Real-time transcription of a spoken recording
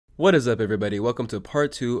What is up, everybody? Welcome to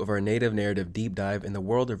part 2 of our native narrative deep dive in the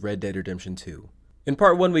world of Red Dead Redemption 2. In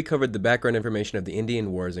part 1, we covered the background information of the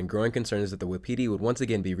Indian Wars and growing concerns that the Wapiti would once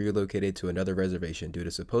again be relocated to another reservation due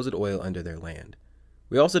to supposed oil under their land.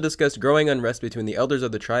 We also discussed growing unrest between the elders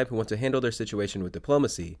of the tribe who want to handle their situation with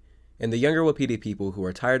diplomacy, and the younger Wapiti people who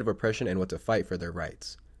are tired of oppression and want to fight for their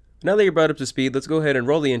rights. Now that you're brought up to speed, let's go ahead and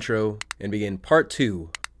roll the intro and begin part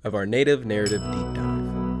 2 of our native narrative deep dive.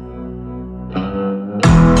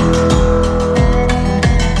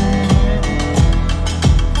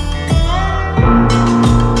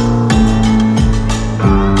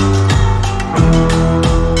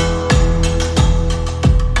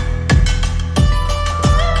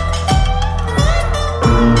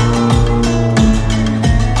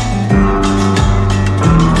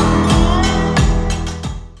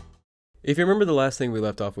 If you remember, the last thing we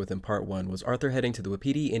left off with in part 1 was Arthur heading to the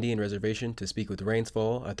Wapiti Indian Reservation to speak with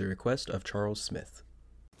Rainsfall at the request of Charles Smith.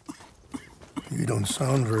 You don't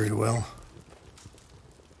sound very well.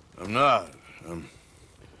 I'm not.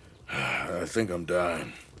 I think I'm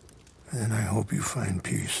dying. Then I hope you find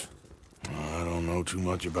peace. I don't know too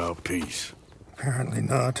much about peace. Apparently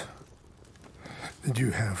not. Did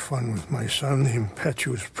you have fun with my son, the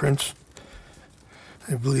impetuous prince?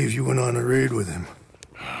 I believe you went on a raid with him.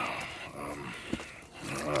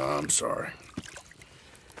 I'm sorry.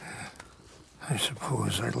 I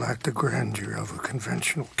suppose I lack the grandeur of a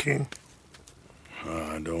conventional king.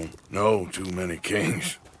 I don't know too many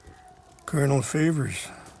kings. Colonel Favors,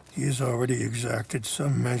 he has already exacted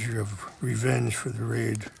some measure of revenge for the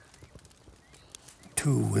raid.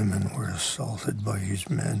 2 women were assaulted by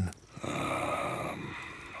his men. I'm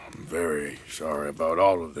very sorry about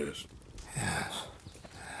all of this. Yes.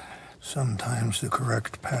 Sometimes the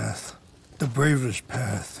correct path, the bravest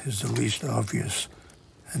path, is the least obvious,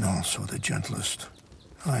 and also the gentlest.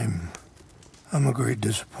 I'm a great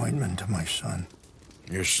disappointment to my son.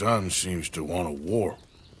 Your son seems to want a war.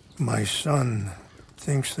 My son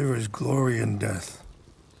thinks there is glory in death.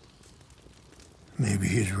 Maybe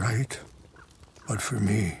he's right, but for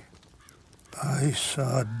me, I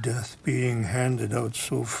saw death being handed out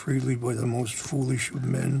so freely by the most foolish of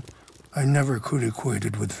men, I never could equate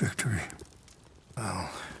it with victory. Well,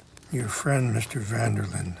 your friend, Mr.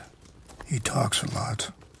 Vanderland, he talks a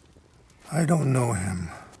lot. I don't know him,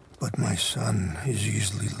 but my son is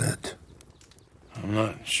easily led. I'm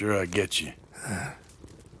not sure I get you.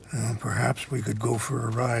 Well, perhaps we could go for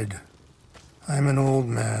a ride. I'm an old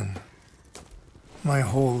man. My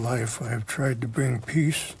whole life I have tried to bring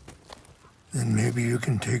peace. Then maybe you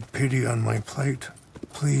can take pity on my plight.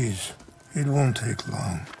 Please, it won't take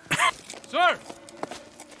long. Sir!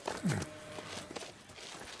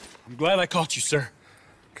 I'm glad I caught you, sir.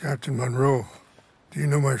 Captain Monroe, do you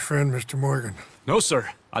know my friend, Mr. Morgan? No, sir.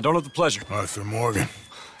 I don't have the pleasure. Arthur Morgan.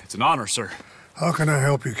 It's an honor, sir. How can I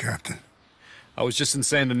help you, Captain? I was just in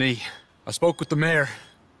Saint Denis. I spoke with the mayor.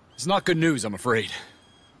 It's not good news, I'm afraid.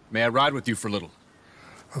 May I ride with you for a little?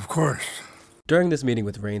 Of course. During this meeting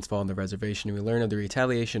with Rainsfall on the reservation, we learn of the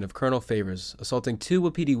retaliation of Colonel Favors assaulting 2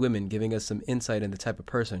 Wapiti women, giving us some insight into the type of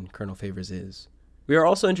person Colonel Favors is. We are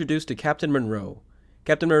also introduced to Captain Monroe.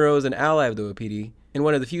 Captain Monroe is an ally of the Wapiti and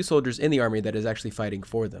one of the few soldiers in the army that is actually fighting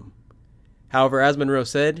for them. However, as Monroe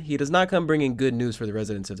said, he does not come bringing good news for the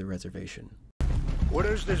residents of the reservation. What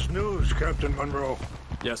is this news, Captain Monroe?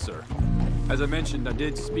 Yes, sir. As I mentioned, I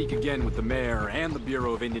did speak again with the mayor and the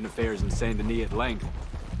Bureau of Indian Affairs in Saint Denis at length,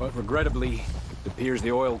 but regrettably, it appears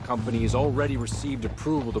the oil company has already received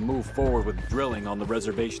approval to move forward with drilling on the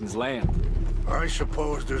reservation's land. I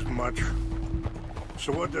supposed as much.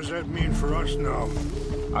 So what does that mean for us now?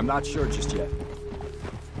 I'm not sure just yet.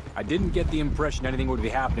 I didn't get the impression anything would be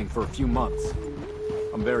happening for a few months.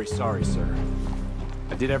 I'm very sorry, sir.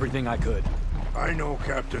 I did everything I could. I know,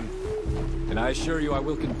 Captain. And I assure you I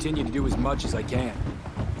will continue to do as much as I can.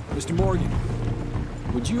 Mr. Morgan,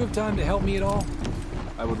 would you have time to help me at all?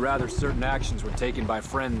 I would rather certain actions were taken by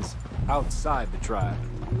friends outside the tribe.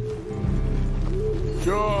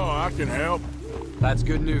 Sure, I can help. That's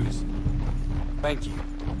good news. Thank you.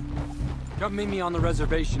 Come meet me on the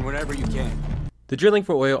reservation whenever you can. The drilling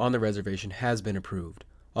for oil on the reservation has been approved.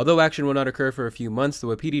 Although action will not occur for a few months, the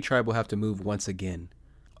Wapiti tribe will have to move once again.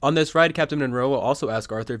 On this ride, Captain Monroe will also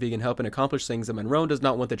ask Arthur if he can help and accomplish things that Monroe does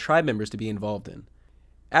not want the tribe members to be involved in.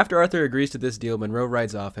 After Arthur agrees to this deal, Monroe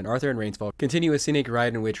rides off, and Arthur and Rainsfall continue a scenic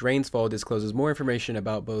ride in which Rainsfall discloses more information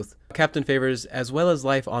about both Captain Favors as well as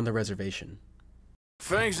life on the reservation.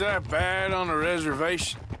 Things that bad on the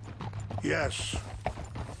reservation? Yes.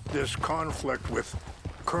 This conflict with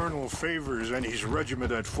Colonel Favors and his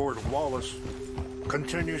regiment at Fort Wallace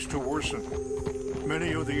continues to worsen.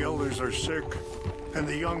 Many of the elders are sick, And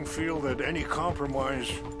the young feel that any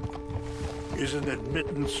compromise is an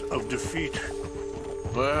admittance of defeat.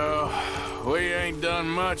 Well, we ain't done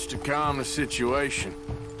much to calm the situation.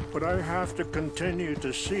 But I have to continue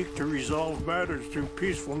to seek to resolve matters through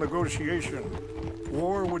peaceful negotiation.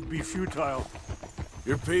 War would be futile.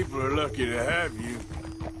 Your people are lucky to have you.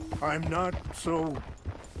 I'm not so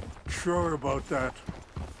sure about that.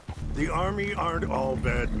 The army aren't all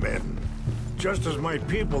bad men, just as my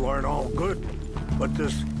people aren't all good. But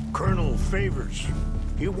this Colonel Favors,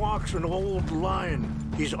 he walks an old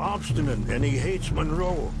line. He's obstinate and he hates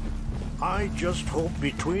Monroe. I just hope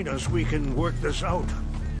between us we can work this out.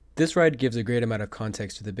 This ride gives a great amount of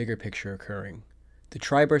context to the bigger picture occurring. The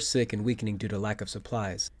tribe are sick and weakening due to lack of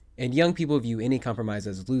supplies, and young people view any compromise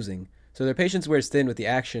as losing, so their patience wears thin with the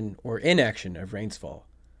action or inaction of Rainsfall.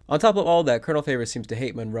 On top of all that, Colonel Favors seems to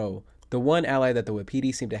hate Monroe, the one ally that the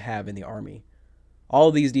Wapiti seem to have in the army. All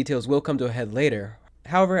of these details will come to a head later.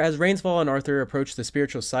 However, as Rainsfall and Arthur approach the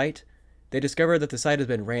spiritual site, they discover that the site has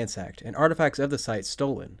been ransacked and artifacts of the site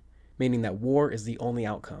stolen, meaning that war is the only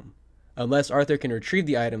outcome, unless Arthur can retrieve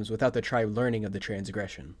the items without the tribe learning of the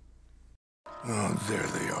transgression. Oh,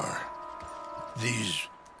 there they are. These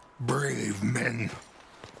brave men.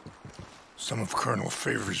 Some of Colonel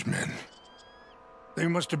Favors' men. They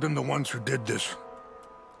must have been the ones who did this.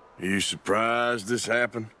 Are you surprised this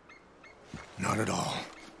happened? Not at all.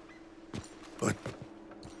 But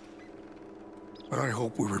I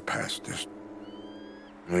hope we were past this.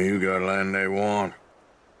 Well, you got land they want.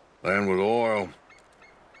 Land with oil.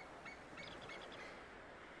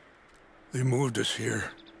 They moved us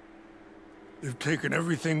here. They've taken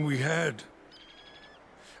everything we had.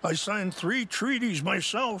 I signed 3 treaties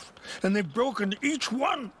myself, and they've broken each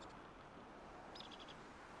one.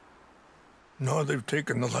 Now they've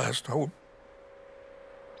taken the last hope.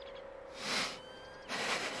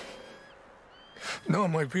 Now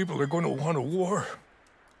my people are going to want a war.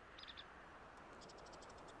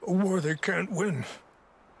 A war they can't win.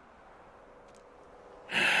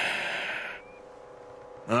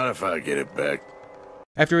 Not if I get it back.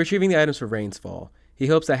 After retrieving the items for Rainsfall, he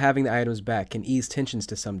hopes that having the items back can ease tensions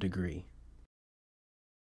to some degree.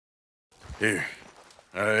 Here,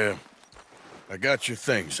 I got your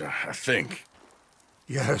things, I think.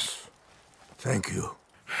 Yes, thank you.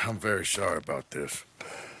 I'm very sorry about this.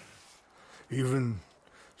 Even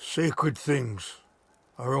sacred things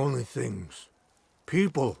are only things.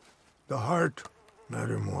 People, the heart,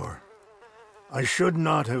 matter more. I should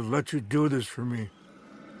not have let you do this for me,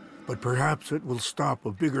 but perhaps it will stop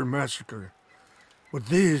a bigger massacre. With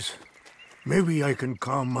these, maybe I can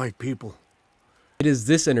calm my people. It is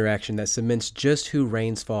this interaction that cements just who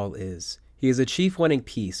Rainsfall is. He is a chief wanting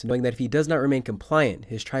peace, knowing that if he does not remain compliant,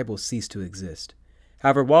 his tribe will cease to exist.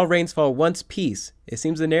 However, while Rainsfall wants peace, it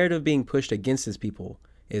seems the narrative being pushed against his people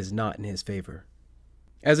is not in his favor.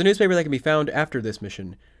 As a newspaper that can be found after this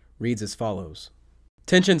mission reads as follows.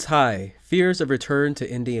 Tensions high, fears of return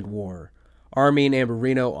to Indian war. Army in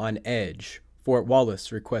Amberino on edge. Fort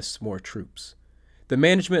Wallace requests more troops. The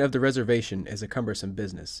management of the reservation is a cumbersome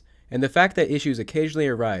business, and the fact that issues occasionally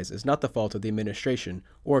arise is not the fault of the administration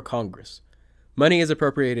or Congress. Money is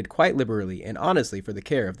appropriated quite liberally and honestly for the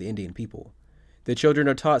care of the Indian people. The children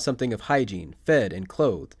are taught something of hygiene, fed and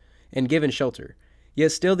clothed, and given shelter,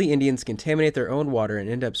 yet still the Indians contaminate their own water and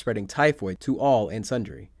end up spreading typhoid to all and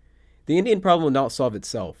sundry. The Indian problem will not solve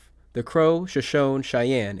itself. The Crow, Shoshone,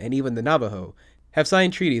 Cheyenne, and even the Navajo have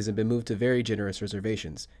signed treaties and been moved to very generous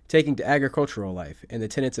reservations, taking to agricultural life and the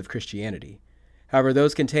tenets of Christianity. However,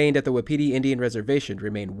 those contained at the Wapiti Indian Reservation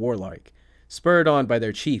remain warlike, spurred on by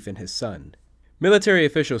their chief and his son. Military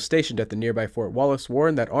officials stationed at the nearby Fort Wallace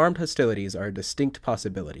warn that armed hostilities are a distinct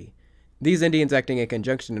possibility. These Indians acting in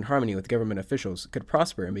conjunction and harmony with government officials could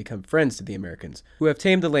prosper and become friends to the Americans, who have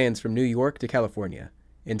tamed the lands from New York to California,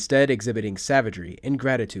 instead exhibiting savagery,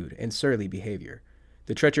 ingratitude, and surly behavior.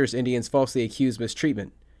 The treacherous Indians falsely accuse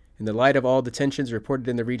mistreatment. In the light of all the tensions reported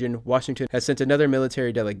in the region, Washington has sent another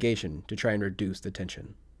military delegation to try and reduce the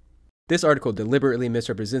tension. This article deliberately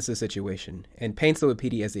misrepresents the situation and paints the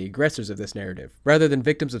Wapiti as the aggressors of this narrative, rather than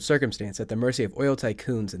victims of circumstance at the mercy of oil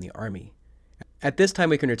tycoons and the army. At this time,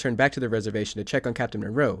 we can return back to the reservation to check on Captain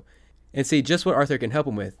Monroe and see just what Arthur can help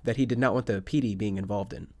him with that he did not want the Wapiti being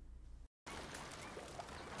involved in.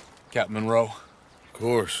 Captain Monroe. Of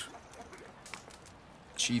course.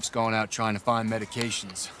 Chief's gone out trying to find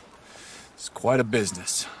medications. It's quite a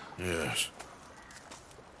business. Yes.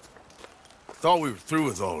 Thought we were through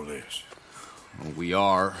with all of this. Well, we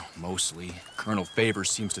are, mostly. Colonel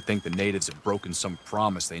Favors seems to think the natives have broken some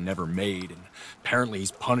promise they never made, and apparently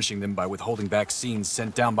he's punishing them by withholding vaccines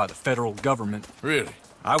sent down by the federal government. Really?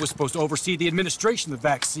 I was supposed to oversee the administration of the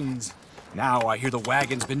vaccines. Now I hear the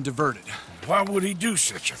wagon's been diverted. Why would he do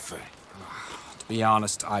such a thing? To be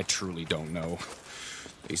honest, I truly don't know.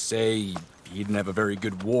 They say he didn't have a very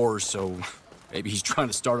good war, so maybe he's trying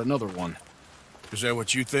to start another one. Is that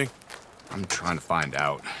what you think? I'm trying to find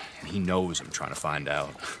out, and he knows I'm trying to find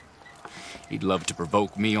out. He'd love to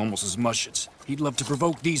provoke me almost as much as he'd love to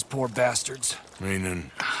provoke these poor bastards.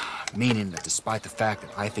 Meaning? Meaning that despite the fact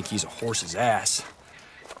that I think he's a horse's ass,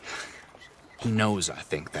 he knows I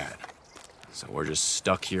think that. So we're just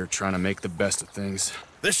stuck here trying to make the best of things.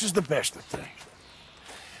 This is the best of things.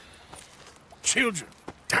 Children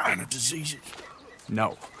dying of diseases.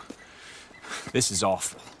 No. This is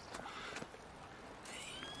awful.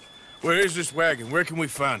 Where is this wagon? Where can we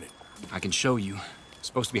find it? I can show you. It's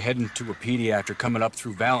supposed to be heading to Wapiti after coming up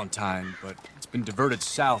through Valentine, but it's been diverted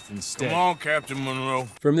south instead. Come on, Captain Monroe.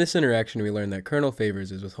 From this interaction, we learn that Colonel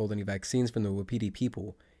Favors is withholding vaccines from the Wapiti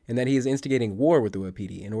people, and that he is instigating war with the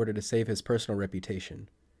Wapiti in order to save his personal reputation.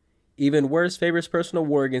 Even worse, Favors' personal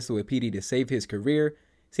war against the Wapiti to save his career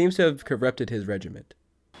seems to have corrupted his regiment.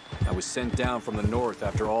 I was sent down from the north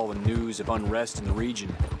after all the news of unrest in the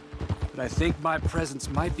region, but I think my presence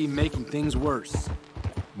might be making things worse.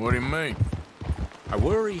 What do you mean? I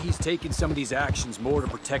worry he's taking some of these actions more to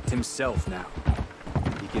protect himself now.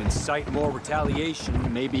 He can incite more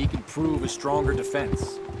retaliation, maybe he can prove a stronger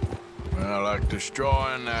defense. Well, like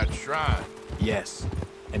destroying that shrine. Yes,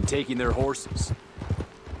 and taking their horses.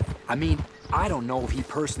 I mean, I don't know if he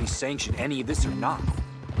personally sanctioned any of this or not.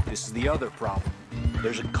 This is the other problem.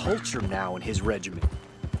 There's a culture now in his regiment.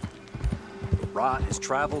 The rot has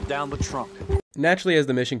traveled down the trunk. Naturally, as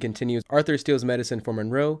the mission continues, Arthur steals medicine for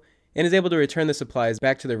Monroe and is able to return the supplies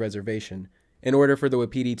back to their reservation in order for the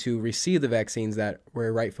Wapiti to receive the vaccines that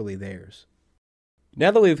were rightfully theirs. Now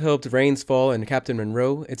that we've helped Rains fall and Captain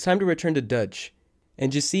Monroe, it's time to return to Dutch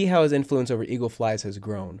and just see how his influence over Eagle Flies has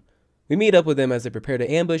grown. We meet up with them as they prepare to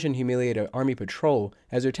ambush and humiliate an army patrol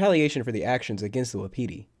as retaliation for the actions against the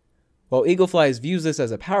Wapiti. While Eagle Flies views this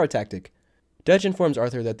as a power tactic, Dutch informs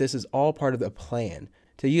Arthur that this is all part of the plan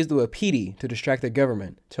to use the Wapiti to distract the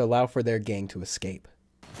government to allow for their gang to escape.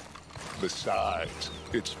 Besides,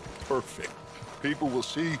 it's perfect. People will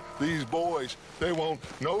see these boys, they won't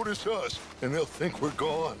notice us, and they'll think we're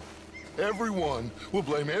gone. Everyone will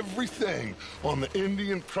blame everything on the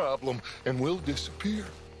Indian problem, and we'll disappear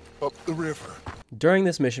up the river. During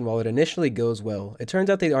this mission, while it initially goes well, it turns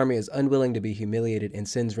out the army is unwilling to be humiliated and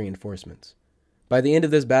sends reinforcements. By the end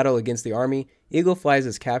of this battle against the army, Eagle Flies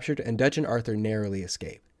is captured and Dutch and Arthur narrowly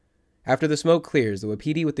escape. After the smoke clears, the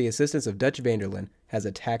Wapiti, with the assistance of Dutch Vanderlyn, has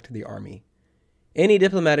attacked the army. Any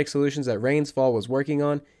diplomatic solutions that Rains Fall was working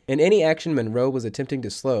on, and any action Monroe was attempting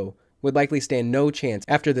to slow, would likely stand no chance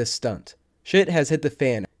after this stunt. Shit has hit the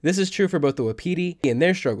fan. This is true for both the Wapiti and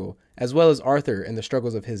their struggle, as well as Arthur and the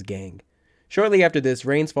struggles of his gang. Shortly after this,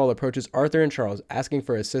 Rains Fall approaches Arthur and Charles asking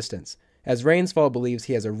for assistance, as Rains Fall believes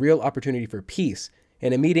he has a real opportunity for peace,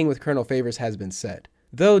 and a meeting with Colonel Favors has been set.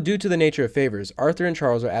 Though, due to the nature of Favors, Arthur and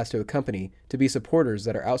Charles are asked to accompany to be supporters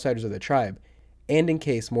that are outsiders of the tribe, and in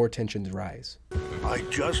case more tensions rise. I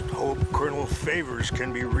just hope Colonel Favors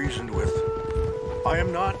can be reasoned with. I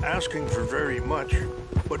am not asking for very much,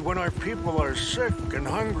 but when our people are sick and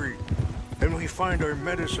hungry, and we find our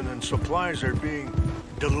medicine and supplies are being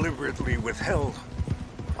deliberately withheld,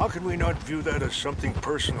 how can we not view that as something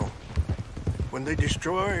personal? When they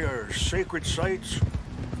destroy our sacred sites,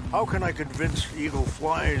 how can I convince Eagle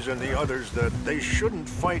Flies and the others that they shouldn't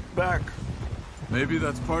fight back? Maybe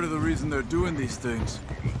that's part of the reason they're doing these things.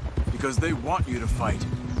 Because they want you to fight.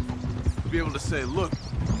 To be able to say, look,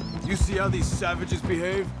 you see how these savages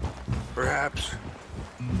behave? Perhaps.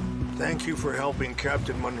 Thank you for helping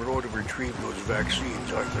Captain Monroe to retrieve those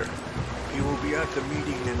vaccines, Arthur. He will be at the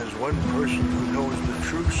meeting and is one person who knows the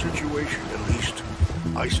true situation, at least.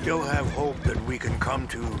 I still have hope that we can come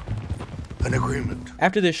to an agreement.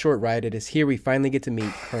 After this short ride, it is here we finally get to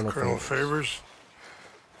meet Colonel Favors. Favors,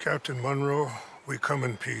 Captain Monroe, we come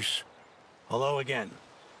in peace. Hello again.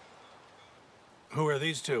 Who are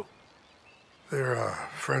these two? They're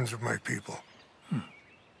friends of my people.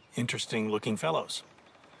 Interesting looking fellows.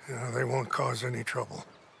 Yeah, they won't cause any trouble.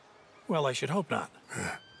 Well, I should hope not.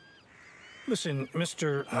 Listen,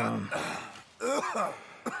 Mr.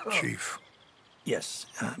 Chief. Yes,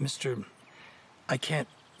 Mr. I can't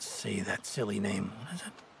say that silly name. What is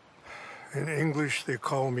it? In English, they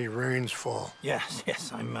call me Rains Fall. Yes,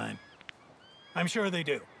 I'm sure they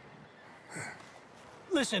do.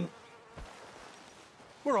 Listen,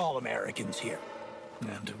 we're all Americans here,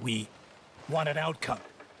 and we want an outcome.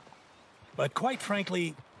 But quite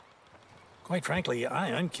frankly, I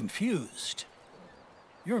am confused.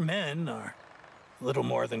 Your men are little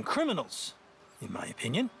more than criminals, in my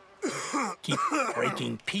opinion. Keep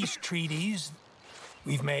breaking peace treaties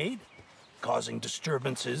we've made, causing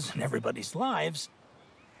disturbances in everybody's lives.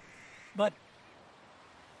 But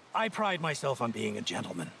I pride myself on being a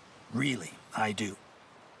gentleman. Really, I do.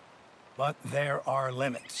 But there are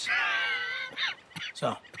limits.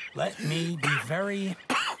 So, let me be very...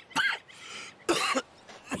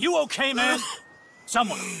 Are you okay, man?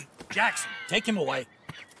 Someone. Jackson, take him away.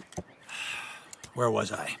 Where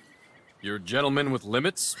was I? You're a gentleman with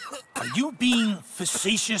limits? Are you being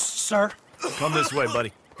facetious, sir? Come this way,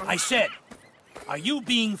 buddy. I said, are you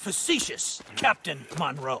being facetious, Captain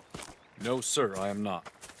Monroe? No, sir, I am not.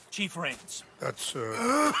 Chief Rains. That's,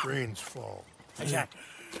 Rain's fault. Exactly.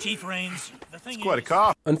 Chief Rains, the thing is... Quite a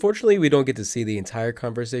cough. Unfortunately, we don't get to see the entire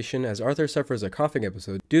conversation as Arthur suffers a coughing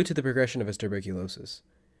episode due to the progression of his tuberculosis.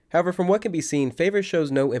 However, from what can be seen, Favors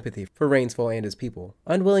shows no empathy for Rainsfall and his people,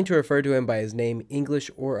 unwilling to refer to him by his name,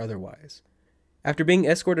 English or otherwise. After being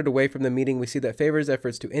escorted away from the meeting, we see that Favors'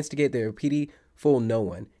 efforts to instigate the Wapiti fool no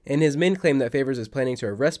one, and his men claim that Favors is planning to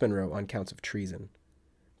arrest Monroe on counts of treason.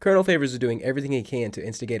 Colonel Favors is doing everything he can to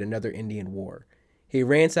instigate another Indian war. He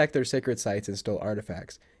ransacked their sacred sites and stole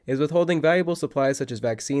artifacts, is withholding valuable supplies such as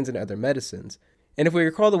vaccines and other medicines, and if we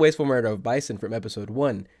recall the wasteful murder of Bison from episode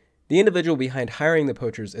 1, the individual behind hiring the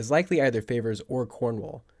poachers is likely either Favors or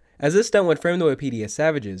Cornwall, as this stunt would frame the Wapiti as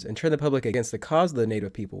savages and turn the public against the cause of the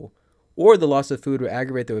native people, or the loss of food would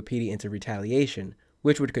aggravate the Wapiti into retaliation,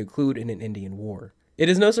 which would conclude in an Indian war. It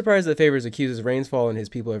is no surprise that Favors accuses Rainsfall and his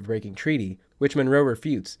people of breaking treaty, which Monroe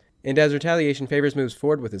refutes, and as retaliation, Favors moves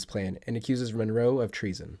forward with his plan and accuses Monroe of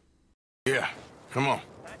treason. Yeah, come on.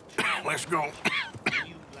 Let's go.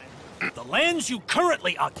 The lands you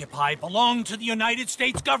currently occupy belong to the United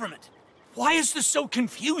States government. Why is this so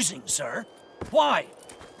confusing, sir? Why?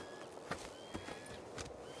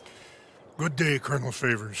 Good day, Colonel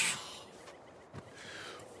Favors.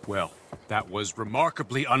 Well, that was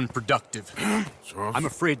remarkably unproductive. So, I'm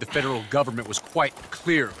afraid the federal government was quite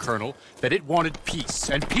clear, Colonel, that it wanted peace,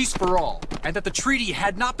 and peace for all, and that the treaty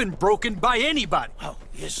had not been broken by anybody. Oh,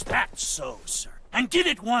 is that so, sir? And did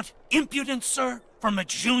it want impudence, sir, from a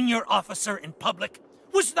junior officer in public?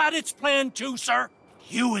 Was that its plan too, sir?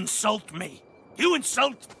 You insult me. You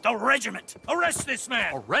insult the regiment. Arrest this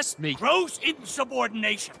man. Arrest me? Gross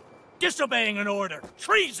insubordination. Disobeying an order.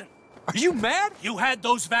 Treason. Are you mad? You had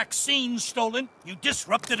those vaccines stolen. You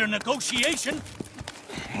disrupted a negotiation.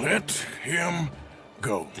 let him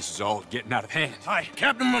go. This is all getting out of hand. Hi.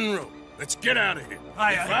 Captain Monroe, let's get out of here.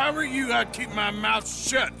 Aye, If aye. I were you, I'd keep my mouth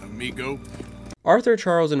shut, amigo. Arthur,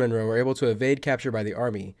 Charles, and Monroe are able to evade capture by the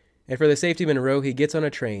army, and for the safety of Monroe, he gets on a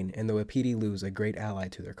train, and the Wapiti lose a great ally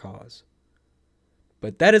to their cause.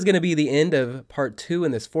 But that is going to be the end of part 2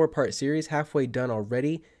 in this 4-part series, halfway done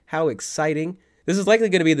already. How exciting. This is likely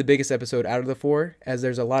going to be the biggest episode out of the 4, as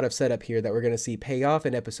there's a lot of setup here that we're going to see pay off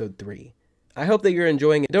in episode 3. I hope that you're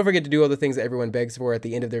enjoying it. Don't forget to do all the things that everyone begs for at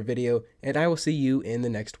the end of their video, and I will see you in the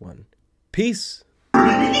next one. Peace!